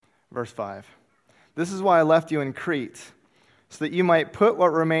Verse 5. This is why I left you in Crete, so that you might put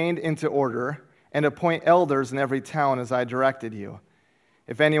what remained into order and appoint elders in every town as I directed you.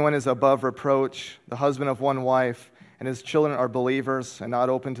 If anyone is above reproach, the husband of one wife, and his children are believers and not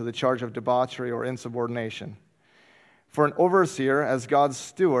open to the charge of debauchery or insubordination. For an overseer, as God's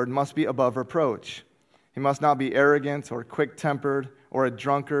steward, must be above reproach. He must not be arrogant or quick-tempered or a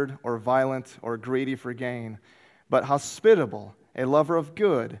drunkard or violent or greedy for gain, but hospitable, a lover of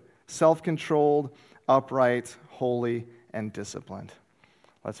good, self-controlled, upright, holy, and disciplined.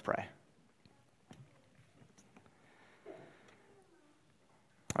 Let's pray.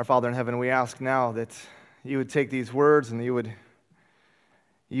 Our Father in heaven, we ask now that you would take these words and you would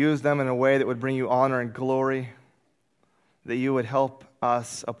use them in a way that would bring you honor and glory, that you would help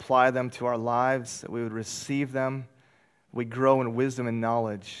us apply them to our lives, that we would receive them, we grow in wisdom and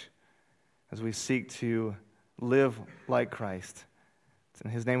knowledge as we seek to live like Christ. It's in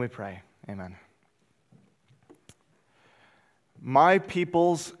His name we pray. Amen. My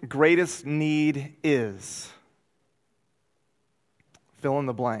people's greatest need is... fill in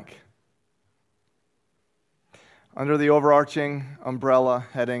the blank. Under the overarching umbrella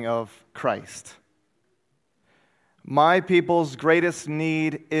heading of Christ. My people's greatest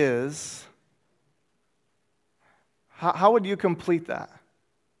need is... How would you complete that?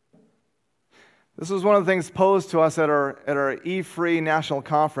 This was one of the things posed to us at our E-Free National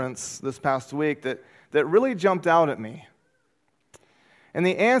Conference this past week that really jumped out at me. And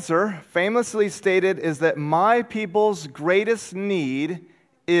the answer, famously stated, is that my people's greatest need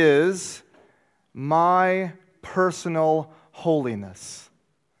is my personal holiness.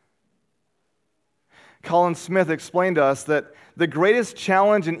 Colin Smith explained to us that the greatest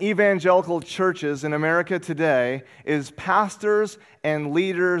challenge in evangelical churches in America today is pastors and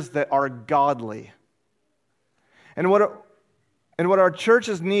leaders that are godly. And what our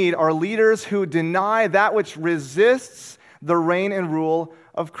churches need are leaders who deny that which resists the reign and rule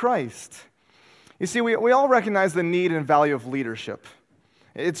of Christ. You see, we all recognize the need and value of leadership.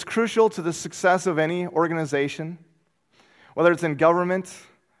 It's crucial to the success of any organization, whether it's in government,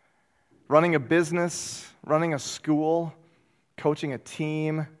 running a business, running a school, coaching a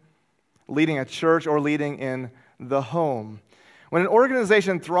team, leading a church, or leading in the home. When an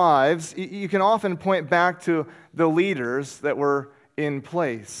organization thrives, you can often point back to the leaders that were in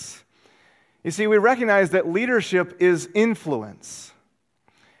place. You see, we recognize that leadership is influence.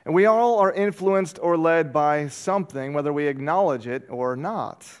 And we all are influenced or led by something, whether we acknowledge it or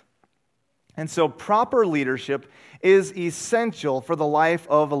not. And so proper leadership is essential for the life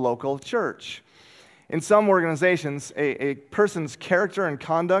of a local church. In some organizations, a person's character and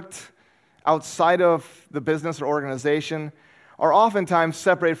conduct outside of the business or organization are oftentimes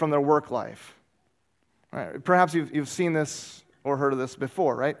separated from their work life. Right? Perhaps you've seen this or heard of this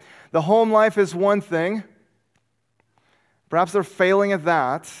before, right? The home life is one thing. Perhaps they're failing at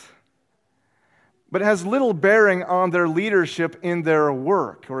that, but it has little bearing on their leadership in their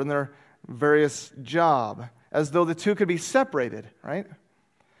work or in their various job, as though the two could be separated, right?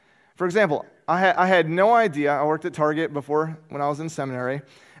 For example, I had no idea, I worked at Target before when I was in seminary,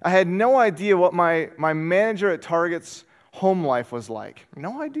 I had no idea what my manager at Target's home life was like.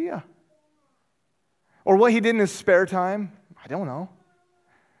 No idea. Or what he did in his spare time. I don't know.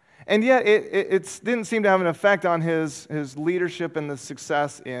 And yet, it didn't seem to have an effect on his leadership and the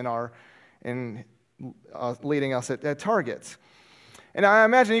success in leading us at Target. And I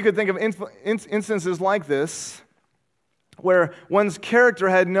imagine you could think of instances like this, where one's character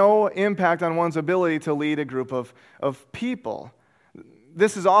had no impact on one's ability to lead a group of people.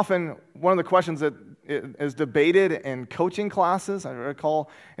 This is often one of the questions that is debated in coaching classes. I recall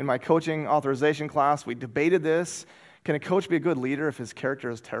in my coaching authorization class, we debated this. Can a coach be a good leader if his character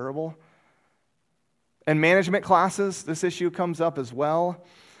is terrible? In management classes, this issue comes up as well.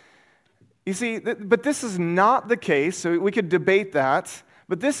 You see, but this is not the case, so we could debate that,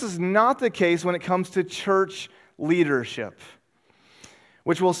 but this is not the case when it comes to church leadership,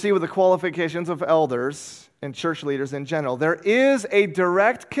 which we'll see with the qualifications of elders and church leaders in general. There is a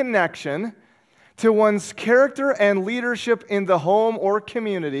direct connection to one's character and leadership in the home or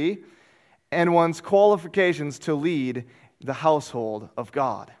community and one's qualifications to lead the household of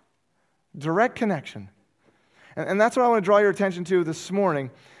God. Direct connection. And that's what I want to draw your attention to this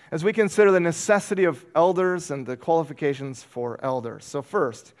morning as we consider the necessity of elders and the qualifications for elders. So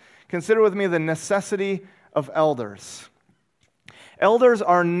first, consider with me the necessity of elders. Elders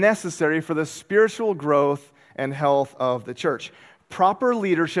are necessary for the spiritual growth and health of the church. Proper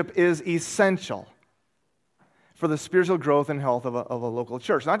leadership is essential for the spiritual growth and health of a local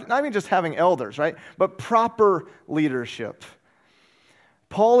church. Not even just having elders, right? But proper leadership.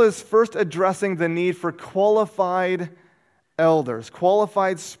 Paul is first addressing the need for qualified elders,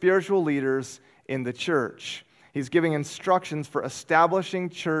 qualified spiritual leaders in the church. He's giving instructions for establishing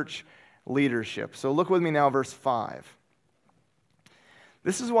church leadership. So look with me now, verse 5.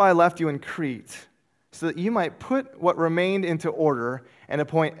 This is why I left you in Crete, so that you might put what remained into order and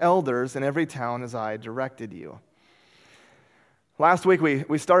appoint elders in every town as I directed you. Last week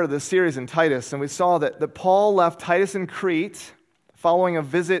we started this series in Titus, and we saw that Paul left Titus in Crete following a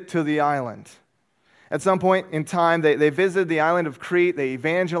visit to the island. At some point in time, they visited the island of Crete, they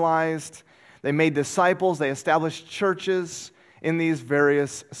evangelized, they made disciples, they established churches in these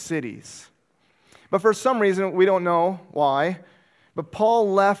various cities. But for some reason, we don't know why, but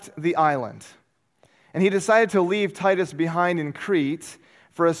Paul left the island. And he decided to leave Titus behind in Crete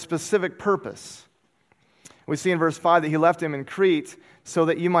for a specific purpose. We see in verse 5 that he left him in Crete so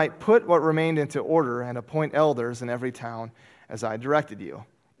that you might put what remained into order and appoint elders in every town as I directed you.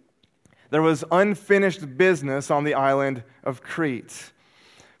 There was unfinished business on the island of Crete.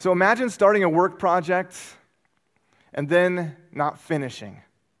 So imagine starting a work project and then not finishing.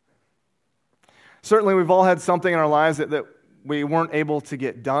 Certainly we've all had something in our lives that we weren't able to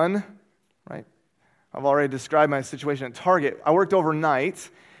get done, right? I've already described my situation at Target. I worked overnight,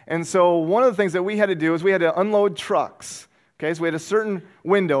 and so one of the things that we had to do is we had to unload trucks. Okay, so we had a certain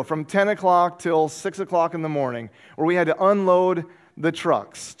window from 10 o'clock till 6 o'clock in the morning where we had to unload the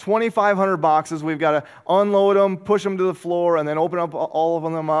trucks. 2,500 boxes, we've got to unload them, push them to the floor, and then open up all of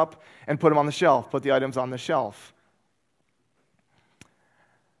them up and put them on the shelf, put the items on the shelf.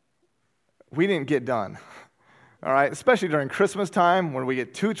 We didn't get done, all right? Especially during Christmas time when we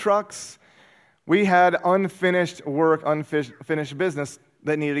get 2 trucks. We had unfinished work, unfinished business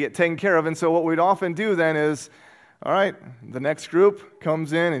that needed to get taken care of. And so what we'd often do then is, all right, the next group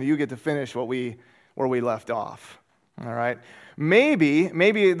comes in and you get to finish where we left off, all right?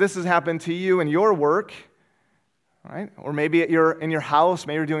 Maybe this has happened to you in your work, right? Or maybe in your house,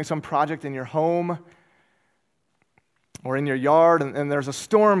 maybe you're doing some project in your home or in your yard and there's a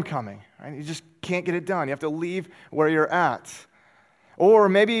storm coming, right? You just can't get it done. You have to leave where you're at. Or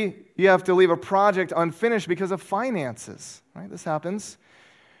maybe you have to leave a project unfinished because of finances, right? This happens.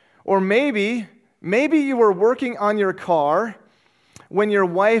 Or maybe you were working on your car when your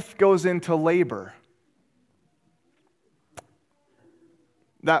wife goes into labor.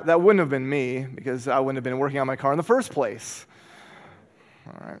 That wouldn't have been me because I wouldn't have been working on my car in the first place.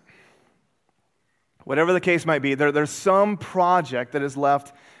 All right. Whatever the case might be, there's some project that is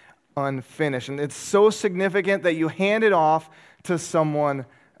left unfinished. And it's so significant that you hand it off to someone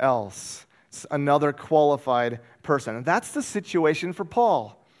else. It's another qualified person. And that's the situation for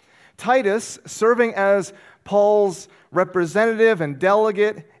Paul. Titus, serving as Paul's representative and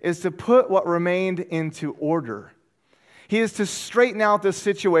delegate, is to put what remained into order. He is to straighten out this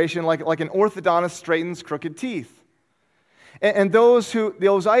situation like an orthodontist straightens crooked teeth. And those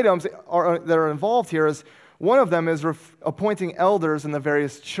items that are involved here is, one of them is appointing elders in the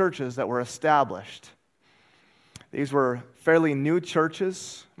various churches that were established. These were fairly new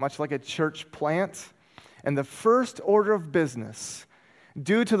churches, much like a church plant. And the first order of business,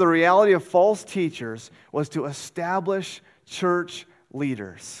 due to the reality of false teachers, was to establish church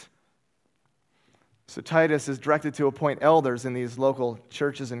leaders. So Titus is directed to appoint elders in these local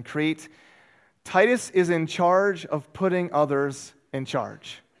churches in Crete. Titus is in charge of putting others in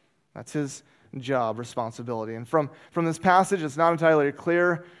charge. That's his job, responsibility. And from this passage, it's not entirely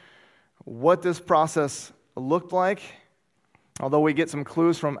clear what this process looked like. Although we get some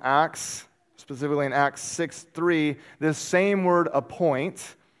clues from Acts, specifically in Acts 6:3, this same word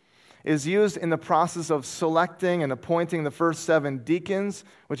appoint is used in the process of selecting and appointing the first 7 deacons,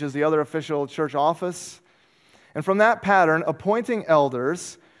 which is the other official church office. And from that pattern, appointing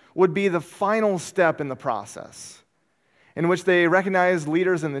elders would be the final step in the process, in which they recognize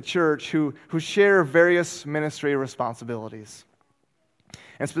leaders in the church who share various ministry responsibilities.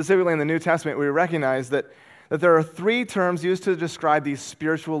 And specifically in the New Testament, we recognize that there are 3 terms used to describe these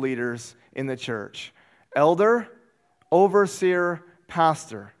spiritual leaders in the church: elder, overseer,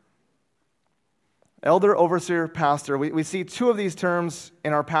 pastor. Elder, overseer, pastor. We see 2 of these terms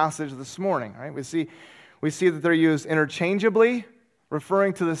in our passage this morning, right? We see that they're used interchangeably,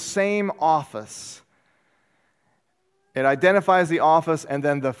 referring to the same office. It identifies the office and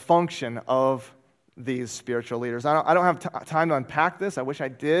then the function of these spiritual leaders. I don't have time to unpack this. I wish I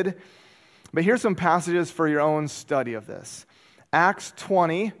did. But here's some passages for your own study of this. Acts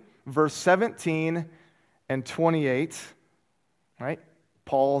 20, verse 17 and 28, right?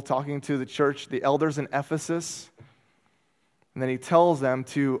 Paul talking to the church, the elders in Ephesus, and then he tells them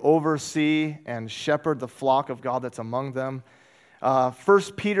to oversee and shepherd the flock of God that's among them. 1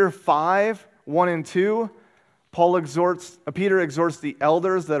 Peter 5, 1 and 2, Peter exhorts the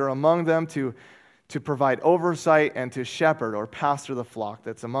elders that are among them to provide oversight and to shepherd or pastor the flock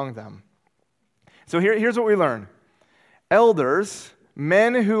that's among them. So here's what we learn. Elders,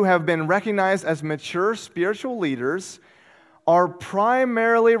 men who have been recognized as mature spiritual leaders, are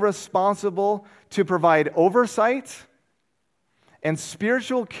primarily responsible to provide oversight and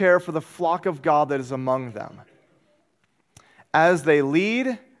spiritual care for the flock of God that is among them. As they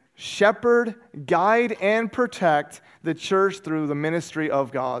lead, shepherd, guide, and protect the church through the ministry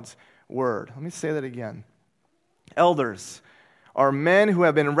of God's word. Let me say that again. Elders are men who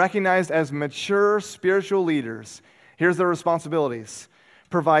have been recognized as mature spiritual leaders. Here's their responsibilities.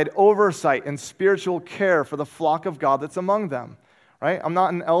 Provide oversight and spiritual care for the flock of God that's among them. Right? I'm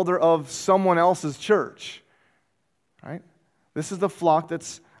not an elder of someone else's church. Right? This is the flock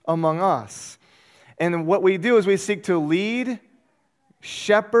that's among us. And what we do is we seek to lead,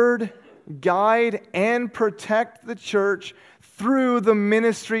 shepherd, guide, and protect the church through the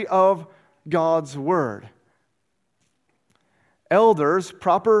ministry of God's word. Elders,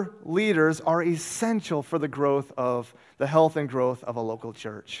 proper leaders, are essential for the health and growth of a local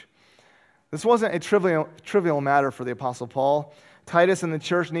church. This wasn't a trivial matter for the Apostle Paul. Titus and the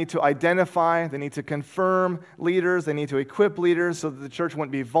church need to identify, they need to confirm leaders, they need to equip leaders so that the church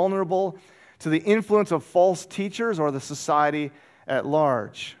wouldn't be vulnerable to the influence of false teachers or the society at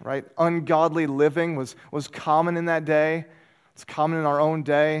large, right? Ungodly living was common in that day. It's common in our own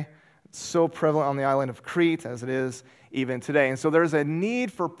day. It's so prevalent on the island of Crete as it is even today. And so there's a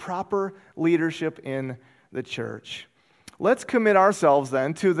need for proper leadership in the church. Let's commit ourselves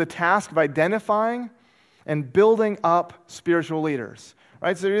then to the task of identifying and building up spiritual leaders,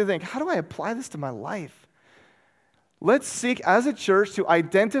 right? So you think, how do I apply this to my life? Let's seek as a church to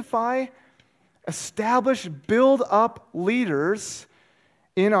identify, establish, build up leaders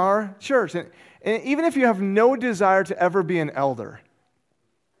in our church. And even if you have no desire to ever be an elder,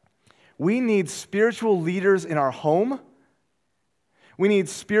 we need spiritual leaders in our home. We need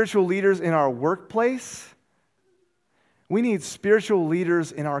spiritual leaders in our workplace. We need spiritual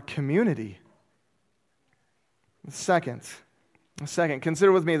leaders in our community. Second,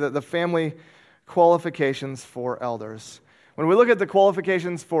 consider with me the family qualifications for elders. When we look at the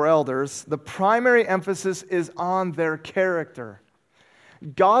qualifications for elders, the primary emphasis is on their character.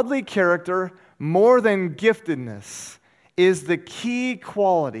 Godly character, more than giftedness, is the key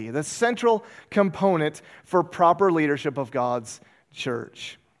quality, the central component for proper leadership of God's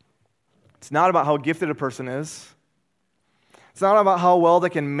church. It's not about how gifted a person is. It's not about how well they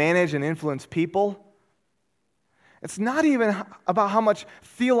can manage and influence people. It's not even about how much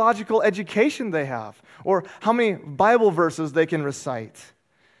theological education they have or how many Bible verses they can recite.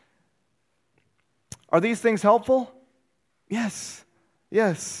 Are these things helpful? Yes.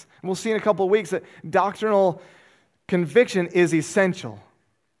 Yes. And we'll see in a couple of weeks that doctrinal conviction is essential.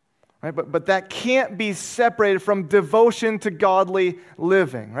 Right? But that can't be separated from devotion to godly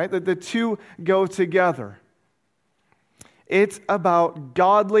living. Right? The two go together. It's about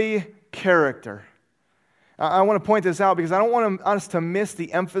godly character. I want to point this out because I don't want us to miss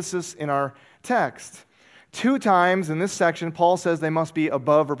the emphasis in our text. 2 times in this section, Paul says they must be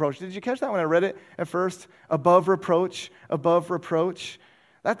above reproach. Did you catch that when I read it at first? Above reproach, above reproach.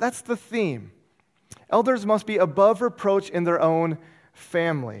 That's the theme. Elders must be above reproach in their own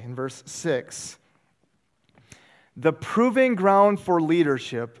family. In verse 6, the proving ground for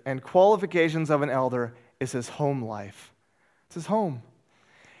leadership and qualifications of an elder is his home life. It's his home.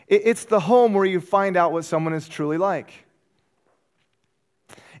 It's the home where you find out what someone is truly like.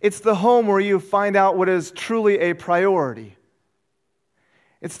 It's the home where you find out what is truly a priority.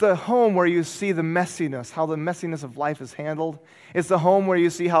 It's the home where you see the messiness, how the messiness of life is handled. It's the home where you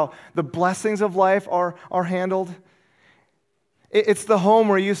see how the blessings of life are handled. It's the home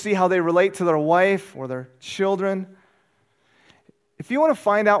where you see how they relate to their wife or their children. If you want to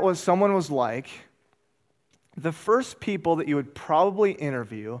find out what someone was like, the first people that you would probably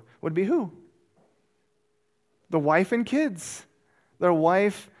interview would be who? The wife and kids. Their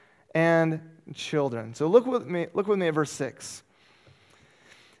wife and children. So look with me at verse 6.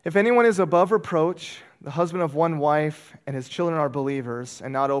 If anyone is above reproach, the husband of one wife and his children are believers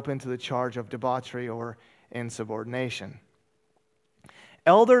and not open to the charge of debauchery or insubordination.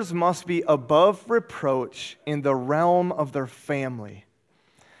 Elders must be above reproach in the realm of their family.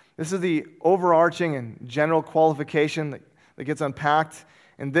 This is the overarching and general qualification that gets unpacked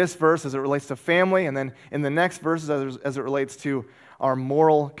in this verse as it relates to family, and then in the next verses as it relates to our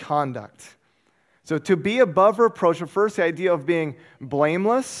moral conduct. So to be above reproach refers to the idea of being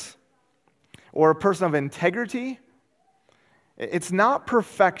blameless or a person of integrity. It's not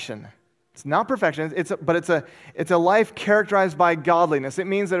perfection. It's not perfection, but it's a life characterized by godliness. It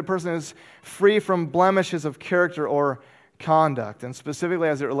means that a person is free from blemishes of character or conduct. And specifically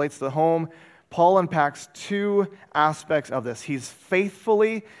as it relates to the home, Paul unpacks two aspects of this. He's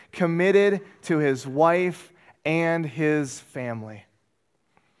faithfully committed to his wife and his family.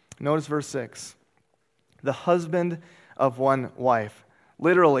 Notice verse 6. The husband of one wife.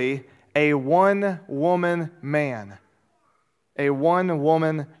 Literally, a one-woman man. A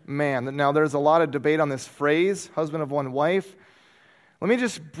one-woman man. Now, there's a lot of debate on this phrase, husband of one wife. Let me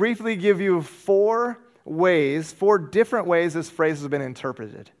just briefly give you four different ways this phrase has been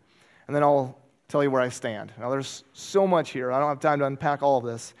interpreted. And then I'll tell you where I stand. Now, there's so much here. I don't have time to unpack all of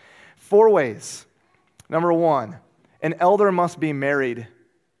this. 4 ways. Number 1, an elder must be married.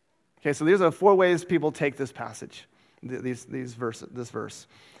 Okay, so these are 4 ways people take this passage, this verse.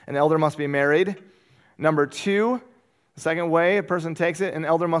 An elder must be married. Number 2, the second way a person takes it, an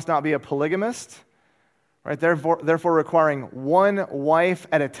elder must not be a polygamist, right? Therefore requiring one wife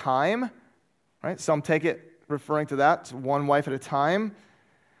at a time, right? Some take it referring to that, one wife at a time.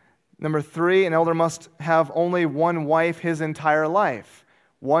 Number 3, an elder must have only one wife his entire life.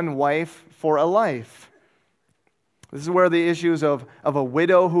 One wife for a life. This is where the issues of a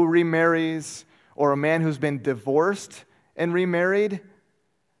widow who remarries or a man who's been divorced and remarried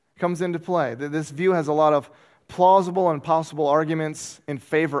comes into play. This view has a lot of plausible and possible arguments in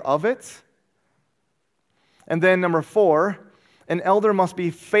favor of it. And then number 4, an elder must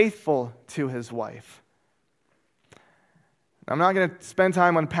be faithful to his wife. I'm not going to spend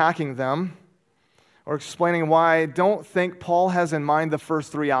time unpacking them or explaining why I don't think Paul has in mind the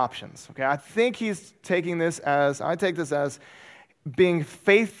first 3 options. Okay, I think he's taking this as, I take this as being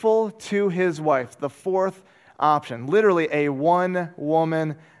faithful to his wife, the 4th option, literally a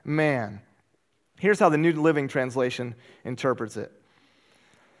one-woman man. Here's how the New Living Translation interprets it.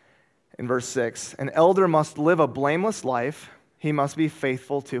 In verse 6, an elder must live a blameless life. He must be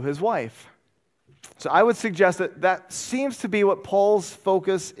faithful to his wife. So I would suggest that seems to be what Paul's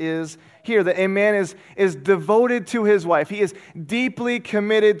focus is here, that a man is devoted to his wife. He is deeply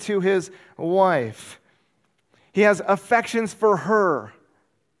committed to his wife. He has affections for her.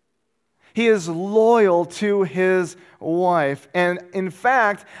 He is loyal to his wife. And in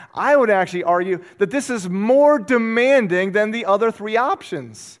fact, I would actually argue that this is more demanding than the other 3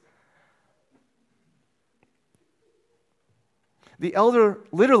 options. The elder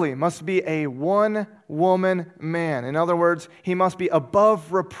literally must be a one-woman man. In other words, he must be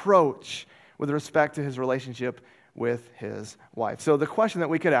above reproach with respect to his relationship with his wife. So the question that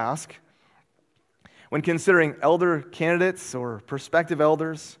we could ask when considering elder candidates or prospective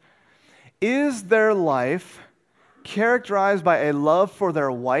elders, is their life characterized by a love for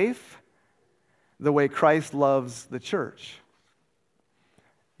their wife the way Christ loves the church?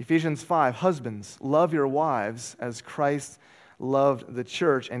 Ephesians 5, husbands, love your wives as Christ loved the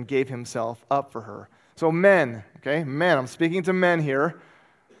church and gave himself up for her. So men, okay, men, I'm speaking to men here,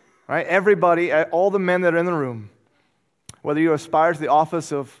 right? Everybody, all the men that are in the room, whether you aspire to the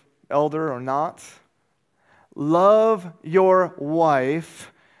office of elder or not, love your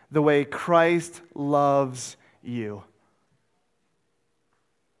wife the way Christ loves you.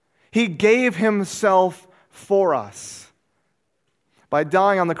 He gave himself for us by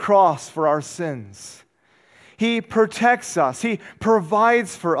dying on the cross for our sins. He protects us. He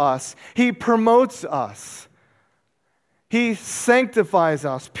provides for us. He promotes us. He sanctifies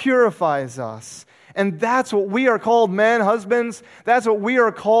us, purifies us. And that's what we are called, men, husbands. That's what we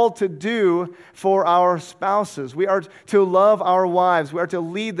are called to do for our spouses. We are to love our wives. We are to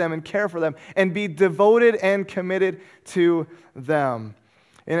lead them and care for them and be devoted and committed to them.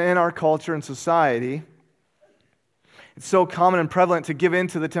 In our culture and society, it's so common and prevalent to give in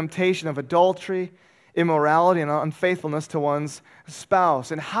to the temptation of adultery, immorality, and unfaithfulness to one's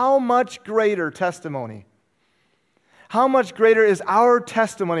spouse. And how much greater testimony, how much greater is our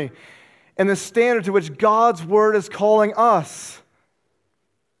testimony and the standard to which God's word is calling us.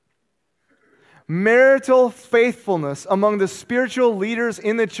 Marital faithfulness among the spiritual leaders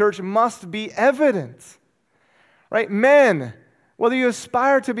in the church must be evident. Right? Men, whether you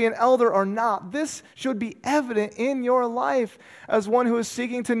aspire to be an elder or not, this should be evident in your life as one who is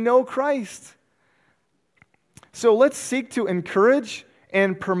seeking to know Christ. So let's seek to encourage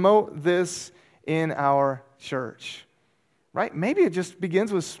and promote this in our church, right? Maybe it just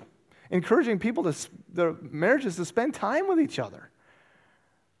begins with encouraging people their marriages to spend time with each other,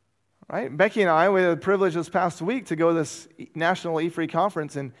 right? Becky and I, we had the privilege this past week to go to this National E-Free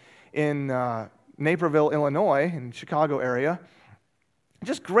Conference in Naperville, Illinois, in the Chicago area.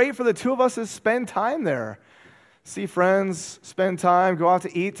 Just great for the two of us to spend time there. see friends, spend time, go out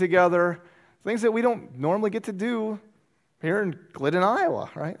to eat together, things that we don't normally get to do here in Glidden, Iowa,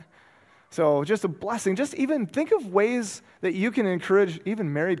 right? So just a blessing. Just even think of ways that you can encourage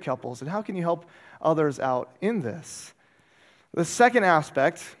even married couples, and how can you help others out in this? The second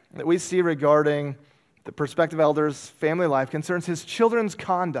aspect that we see regarding the prospective elder's family life concerns his children's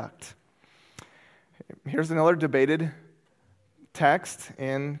conduct. Here's another debated text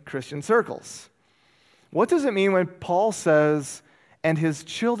in Christian circles. What does it mean when Paul says, and his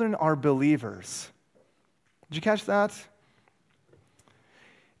children are believers? Did you catch that?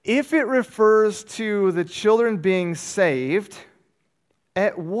 If it refers to the children being saved,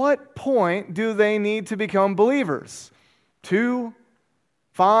 at what point do they need to become believers? 2,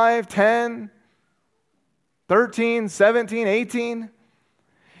 5, 10, 13, 17, 18?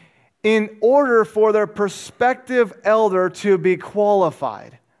 In order for their prospective elder to be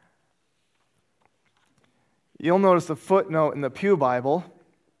qualified. You'll notice the footnote in the Pew Bible,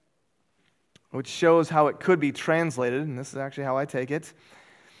 which shows how it could be translated, and this is actually how I take it.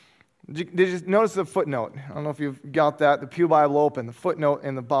 Did you notice the footnote? I don't know if you've got that. The Pew Bible open, the footnote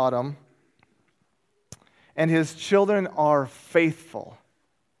in the bottom. And his children are faithful.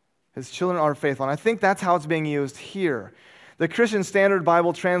 His children are faithful. And I think that's how it's being used here. The Christian Standard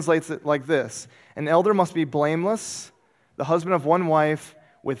Bible translates it like this: an elder must be blameless, the husband of one wife,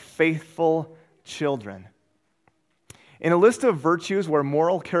 with faithful children. In a list of virtues where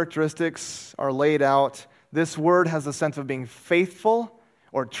moral characteristics are laid out, this word has a sense of being faithful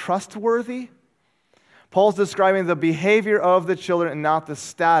or trustworthy. Paul's describing the behavior of the children and not the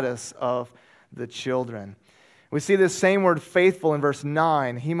status of the children. We see this same word faithful in verse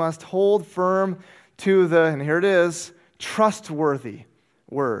 9. He must hold firm to the, and here it is, trustworthy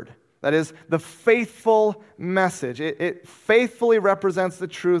word. That is, the faithful message. It faithfully represents the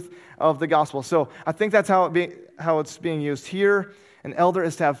truth of the gospel. So I think that's how it's being used here. An elder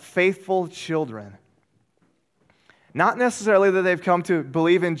is to have faithful children. Not necessarily that they've come to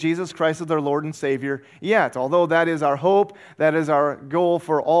believe in Jesus Christ as their Lord and Savior yet, although that is our hope, that is our goal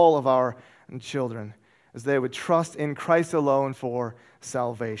for all of our children, as they would trust in Christ alone for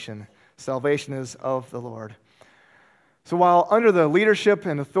salvation. Salvation is of the Lord. So while under the leadership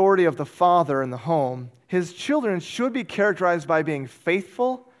and authority of the father in the home, his children should be characterized by being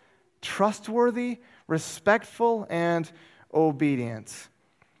faithful, trustworthy, respectful, and obedient.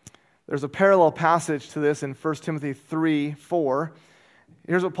 There's a parallel passage to this in 1 Timothy 3:4.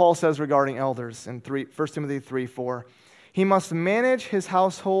 Here's what Paul says regarding elders in 1 Timothy 3:4. He must manage his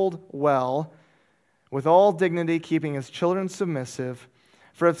household well, with all dignity, keeping his children submissive.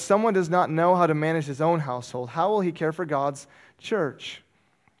 For if someone does not know how to manage his own household, how will he care for God's church?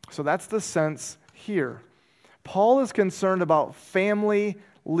 So that's the sense here. Paul is concerned about family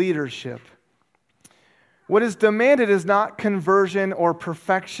leadership. What is demanded is not conversion or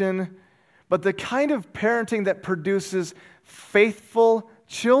perfection, but the kind of parenting that produces faithful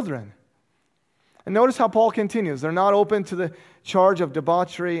children. And notice how Paul continues. They're not open to the charge of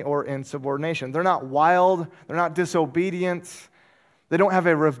debauchery or insubordination. They're not wild. They're not disobedient. They don't have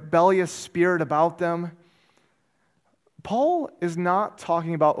a rebellious spirit about them. Paul is not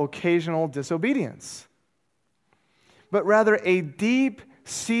talking about occasional disobedience, but rather a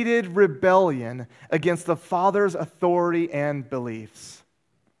deep-seated rebellion against the Father's authority and beliefs.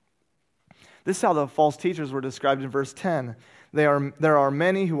 This is how the false teachers were described in verse 10. There are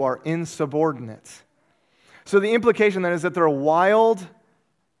many who are insubordinate. So the implication then is that they're wild,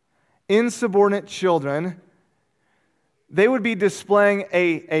 insubordinate children. They would be displaying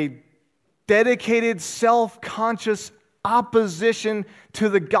a dedicated, self-conscious opposition to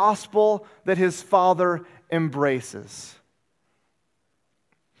the gospel that his father embraces.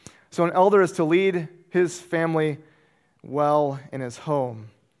 So an elder is to lead his family well in his home.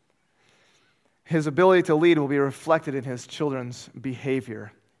 His ability to lead will be reflected in his children's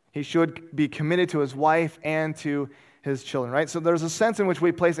behavior. He should be committed to his wife and to his children, right? So there's a sense in which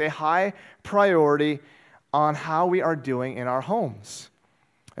we place a high priority on how we are doing in our homes.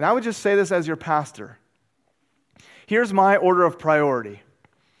 And I would just say this as your pastor. Here's my order of priority.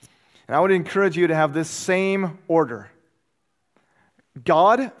 And I would encourage you to have this same order.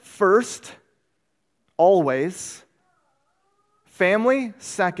 God first, always. Family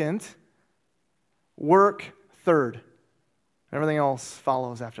second. Work third. Everything else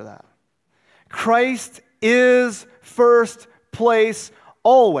follows after that. Christ is first place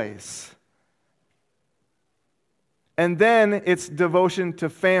always. And then it's devotion to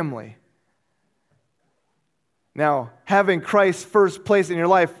family. Now, having Christ first place in your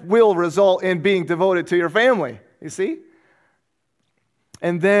life will result in being devoted to your family, you see?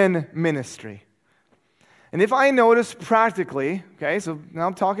 And then ministry. And if I notice practically, okay, so now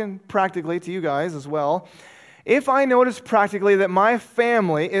I'm talking practically to you guys as well, if I notice practically that my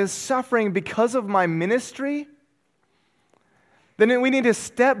family is suffering because of my ministry, then we need to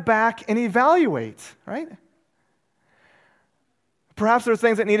step back and evaluate, right? Perhaps there are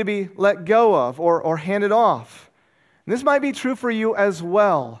things that need to be let go of or handed off. And this might be true for you as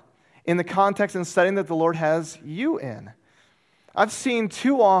well in the context and setting that the Lord has you in. I've seen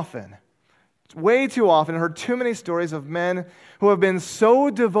too often, way too often, heard too many stories of men who have been so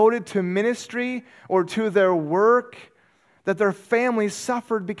devoted to ministry or to their work that their families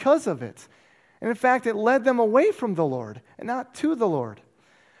suffered because of it. And in fact, it led them away from the Lord and not to the Lord.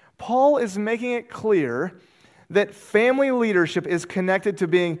 Paul is making it clear that family leadership is connected to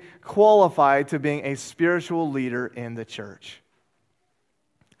being qualified to being a spiritual leader in the church.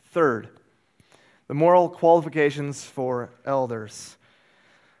 Third, the moral qualifications for elders.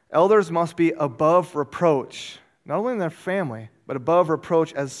 Elders must be above reproach, not only in their family, but above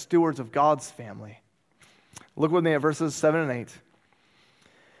reproach as stewards of God's family. Look with me at verses 7 and 8.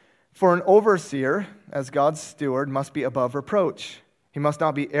 For an overseer, as God's steward, must be above reproach. He must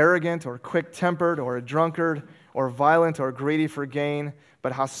not be arrogant or quick-tempered or a drunkard or violent or greedy for gain,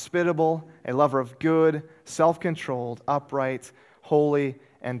 but hospitable, a lover of good, self-controlled, upright, holy,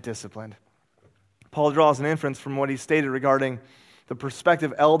 and disciplined. Paul draws an inference from what he stated regarding the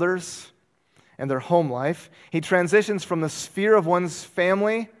prospective elders and their home life. He transitions from the sphere of one's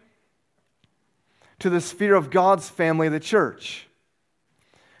family to the sphere of God's family, the church.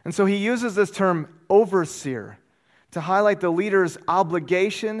 And so he uses this term overseer to highlight the leader's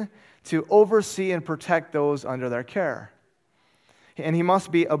obligation to oversee and protect those under their care. And he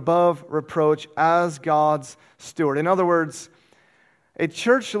must be above reproach as God's steward. In other words, a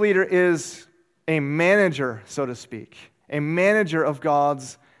church leader is a manager, so to speak, a manager of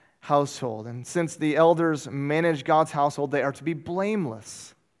God's household. And since the elders manage God's household, they are to be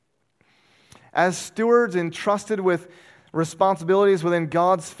blameless. As stewards entrusted with responsibilities within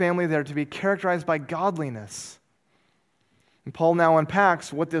God's family, they are to be characterized by godliness. And Paul now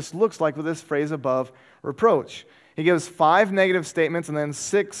unpacks what this looks like with this phrase above reproach. He gives 5 negative statements and then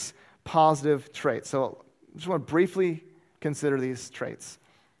 6 positive traits. So I just want to briefly consider these traits.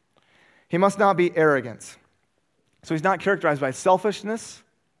 He must not be arrogant. So he's not characterized by selfishness.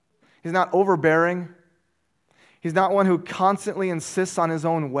 He's not overbearing. He's not one who constantly insists on his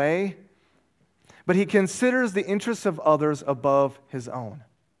own way, but he considers the interests of others above his own.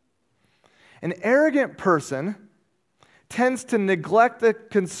 An arrogant person tends to neglect the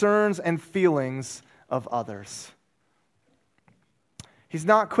concerns and feelings of others. He's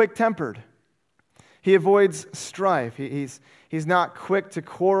not quick-tempered. He avoids strife. He's not quick to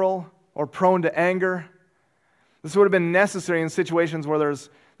quarrel or prone to anger. This would have been necessary in situations where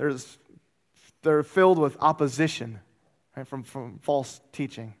they're filled with opposition, right, from false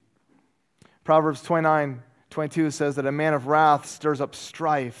teaching. Proverbs 29:22 says that a man of wrath stirs up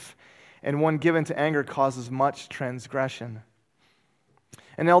strife, and one given to anger causes much transgression.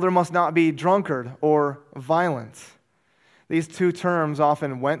 An elder must not be drunkard or violent. These two terms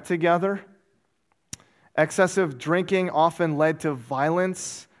often went together. Excessive drinking often led to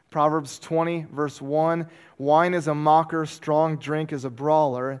violence. Proverbs 20, verse 1, wine is a mocker, strong drink is a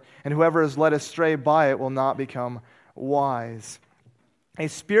brawler, and whoever is led astray by it will not become wise. A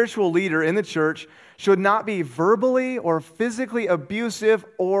spiritual leader in the church should not be verbally or physically abusive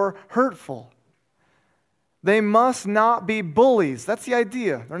or hurtful. They must not be bullies. That's the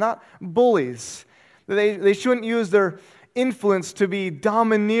idea. They're not bullies. They shouldn't use their influence to be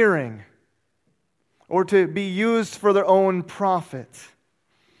domineering or to be used for their own profit.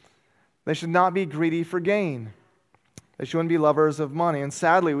 They should not be greedy for gain. They shouldn't be lovers of money. And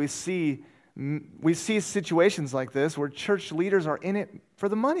sadly, we see situations like this where church leaders are in it for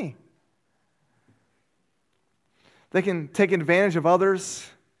the money. They can take advantage of others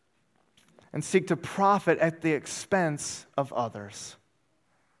and seek to profit at the expense of others.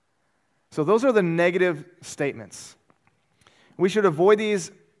 So those are the negative statements. We should avoid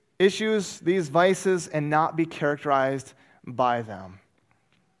these issues, these vices, and not be characterized by them.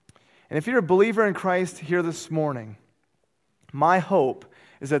 And if you're a believer in Christ here this morning, my hope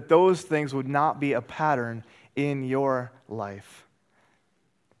is that those things would not be a pattern in your life.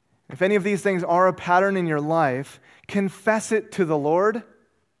 If any of these things are a pattern in your life, confess it to the Lord.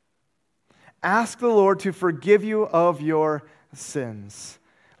 Ask the Lord to forgive you of your sins.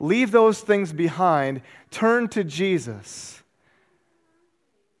 Leave those things behind. Turn to Jesus.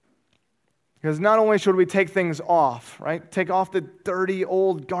 Because not only should we take things off, right? Take off the dirty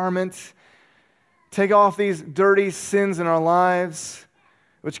old garment. Take off these dirty sins in our lives.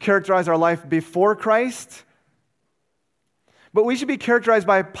 which characterize our life before Christ. But we should be characterized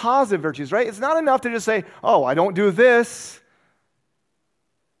by positive virtues, right? It's not enough to just say, oh, I don't do this.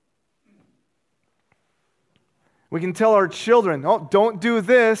 We can tell our children, oh, don't do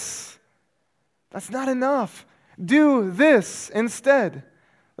this. That's not enough. Do this instead.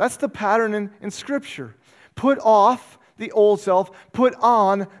 That's the pattern in Scripture. Put off the old self, put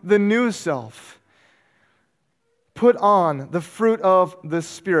on the new self. Put on the fruit of the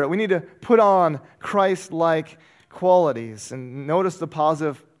Spirit. We need to put on Christ-like qualities. And notice the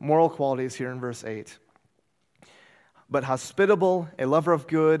positive moral qualities here in verse 8. But hospitable, a lover of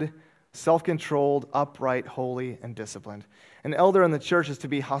good, self-controlled, upright, holy, and disciplined. An elder in the church is to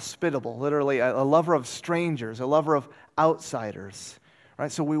be hospitable, literally a lover of strangers, a lover of outsiders.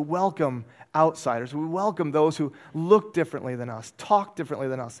 Right? So we welcome outsiders. We welcome those who look differently than us, talk differently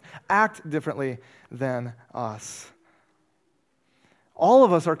than us, act differently than us. All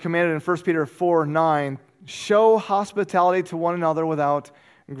of us are commanded in 1 Peter 4:9, show hospitality to one another without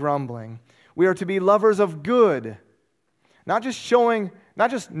grumbling. We are to be lovers of good, not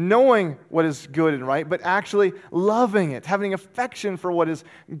just knowing what is good and right, but actually loving it, having affection for what is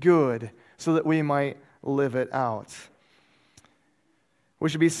good so that we might live it out. We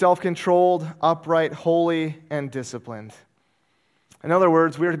should be self-controlled, upright, holy, and disciplined. In other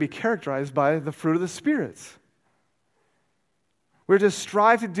words, we are to be characterized by the fruit of the Spirit. We're to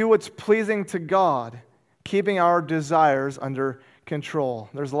strive to do what's pleasing to God, keeping our desires under control.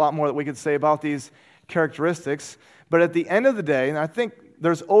 There's a lot more that we could say about these characteristics, but at the end of the day, and I think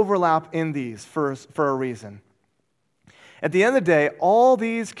there's overlap in these for a reason. At the end of the day, all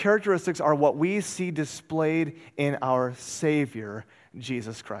these characteristics are what we see displayed in our Savior,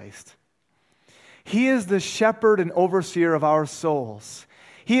 Jesus Christ. He is the shepherd and overseer of our souls.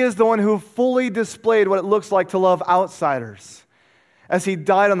 He is the one who fully displayed what it looks like to love outsiders as he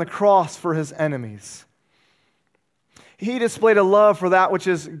died on the cross for his enemies. He displayed a love for that which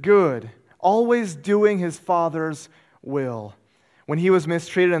is good, always doing his Father's will. When he was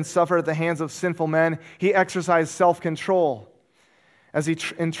mistreated and suffered at the hands of sinful men, he exercised self-control as he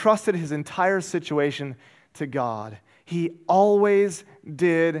entrusted his entire situation to God. He always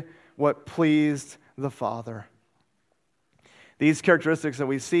did what pleased the Father. These characteristics that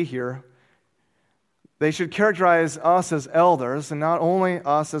we see here, they should characterize us as elders, and not only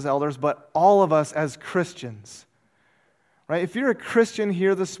us as elders, but all of us as Christians. Right? If you're a Christian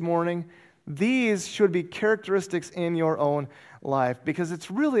here this morning, these should be characteristics in your own life, because it's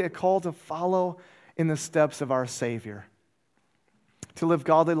really a call to follow in the steps of our Savior, to live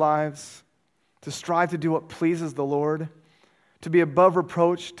godly lives, to strive to do what pleases the Lord, to be above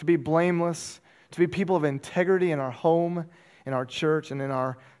reproach, to be blameless, to be people of integrity in our home, in our church, and in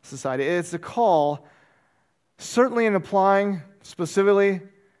our society. It's a call, certainly in applying specifically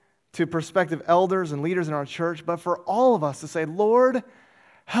to prospective elders and leaders in our church, but for all of us to say, Lord,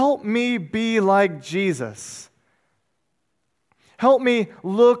 help me be like Jesus. Help me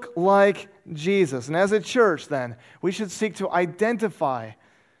look like Jesus. And as a church, then, we should seek to identify,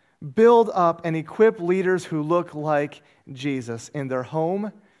 build up, and equip leaders who look like Jesus in their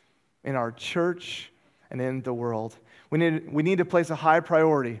home, in our church, and in the world. We need to place a high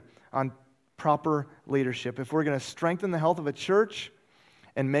priority on proper leadership if we're going to strengthen the health of a church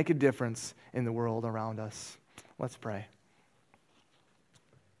and make a difference in the world around us. Let's pray.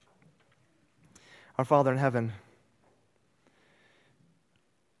 Our Father in heaven,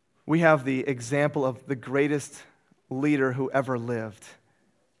 we have the example of the greatest leader who ever lived,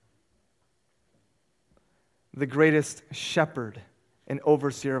 the greatest shepherd and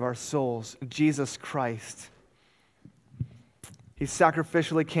overseer of our souls, Jesus Christ. He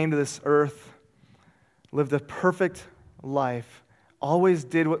sacrificially came to this earth, lived a perfect life, always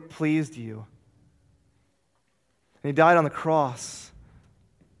did what pleased you. And he died on the cross,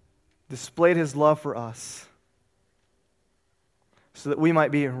 displayed his love for us, so that we might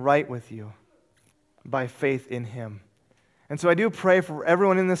be right with you by faith in him. And so I do pray for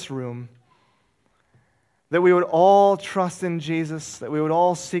everyone in this room that we would all trust in Jesus, that we would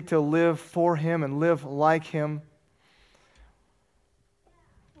all seek to live for him and live like him,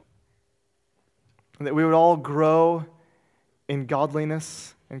 and that we would all grow in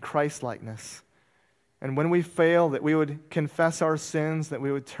godliness and Christ-likeness. And when we fail, that we would confess our sins, that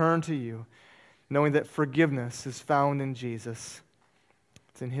we would turn to you, knowing that forgiveness is found in Jesus.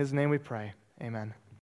 It's in his name we pray. Amen.